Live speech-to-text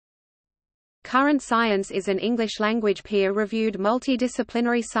Current Science is an English-language peer-reviewed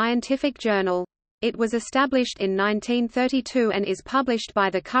multidisciplinary scientific journal. It was established in 1932 and is published by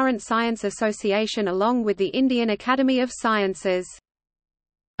the Current Science Association along with the Indian Academy of Sciences.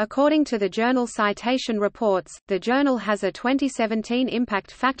 According to the journal Citation Reports, the journal has a 2017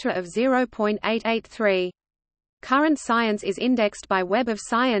 impact factor of 0.883. Current Science is indexed by Web of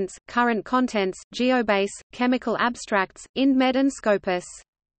Science, Current Contents, Geobase, Chemical Abstracts, IndMed and Scopus.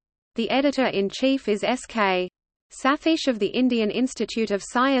 The editor-in-chief is S.K. Sathish of the Indian Institute of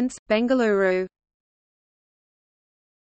Science, Bengaluru.